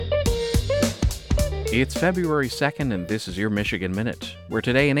It's February 2nd, and this is your Michigan Minute, where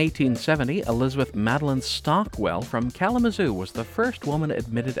today in 1870, Elizabeth Madeline Stockwell from Kalamazoo was the first woman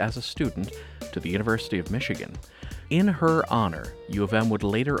admitted as a student to the University of Michigan. In her honor, U of M would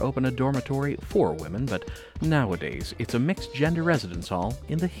later open a dormitory for women, but nowadays it's a mixed-gender residence hall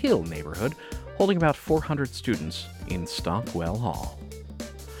in the Hill neighborhood, holding about 400 students in Stockwell Hall.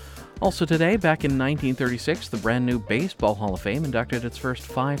 Also today, back in 1936, the brand new Baseball Hall of Fame inducted its first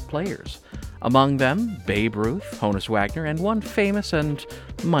 5 players. Among them, Babe Ruth, Honus Wagner, and one famous and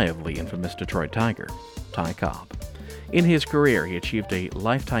mildly infamous Detroit Tiger, Ty Cobb. In his career, he achieved a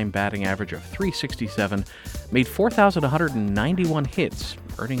lifetime batting average of .367, made 4,191 hits,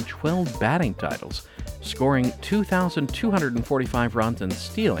 earning 12 batting titles, scoring 2,245 runs and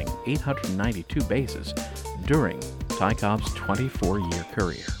stealing 892 bases during Ty Cobb's 24-year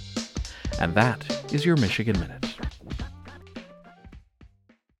career. And that is your Michigan Minute.